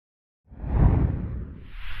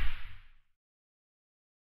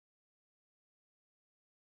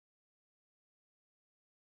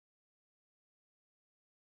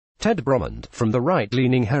Ted Bromund, from the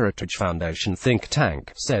right-leaning Heritage Foundation think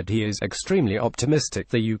tank, said he is extremely optimistic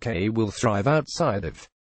the UK will thrive outside of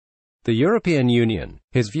the European Union.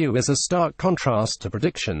 His view is a stark contrast to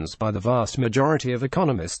predictions by the vast majority of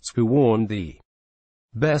economists who warned the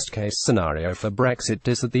best-case scenario for Brexit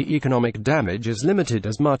is that the economic damage is limited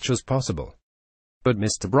as much as possible. But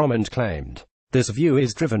Mr Bromund claimed, this view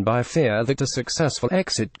is driven by fear that a successful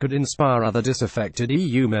exit could inspire other disaffected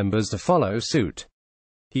EU members to follow suit.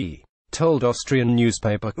 He told Austrian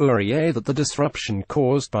newspaper Kurier that the disruption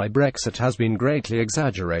caused by Brexit has been greatly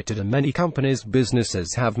exaggerated and many companies'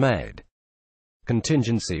 businesses have made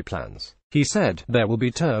contingency plans. He said, there will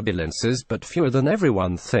be turbulences but fewer than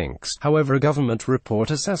everyone thinks. However, a government report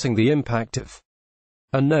assessing the impact of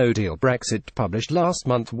a no-deal Brexit published last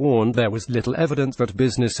month warned there was little evidence that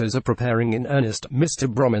businesses are preparing in earnest. Mr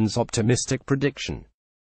Bromund's optimistic prediction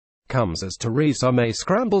comes as Theresa May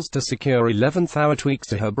scrambles to secure 11th-hour tweaks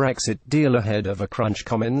to her Brexit deal ahead of a crunch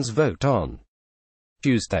Commons vote on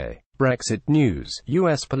Tuesday. Brexit news.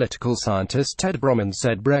 US political scientist Ted Bromund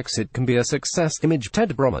said Brexit can be a success. Image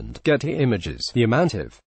Ted Bromund, Getty Images. The amount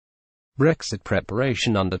of Brexit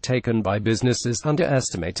preparation undertaken by businesses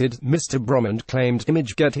underestimated, Mr Bromund claimed.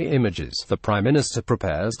 Image Getty Images. The Prime Minister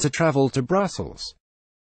prepares to travel to Brussels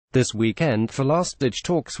this weekend for last-ditch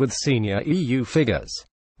talks with senior EU figures.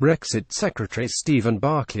 Brexit Secretary Stephen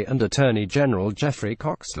Barclay and Attorney General Geoffrey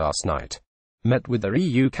Cox last night met with their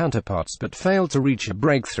EU counterparts but failed to reach a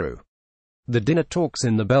breakthrough. The dinner talks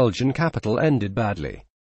in the Belgian capital ended badly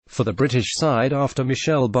for the British side after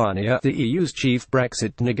Michel Barnier, the EU's chief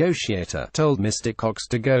Brexit negotiator, told Mr Cox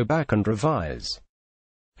to go back and revise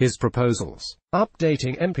his proposals.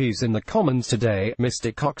 Updating MPs in the Commons today,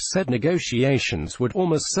 Mr Cox said negotiations would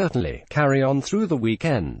almost certainly carry on through the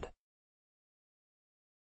weekend.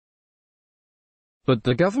 But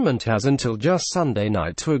the government has until just Sunday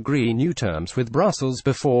night to agree new terms with Brussels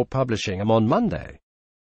before publishing them on Monday,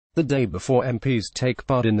 the day before MPs take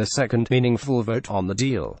part in the second, meaningful vote on the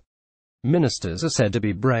deal. Ministers are said to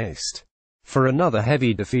be braced for another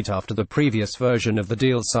heavy defeat after the previous version of the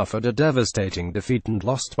deal suffered a devastating defeat and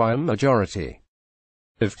lost by a majority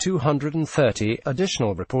of 230.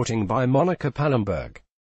 Additional reporting by Monica Pallenberg.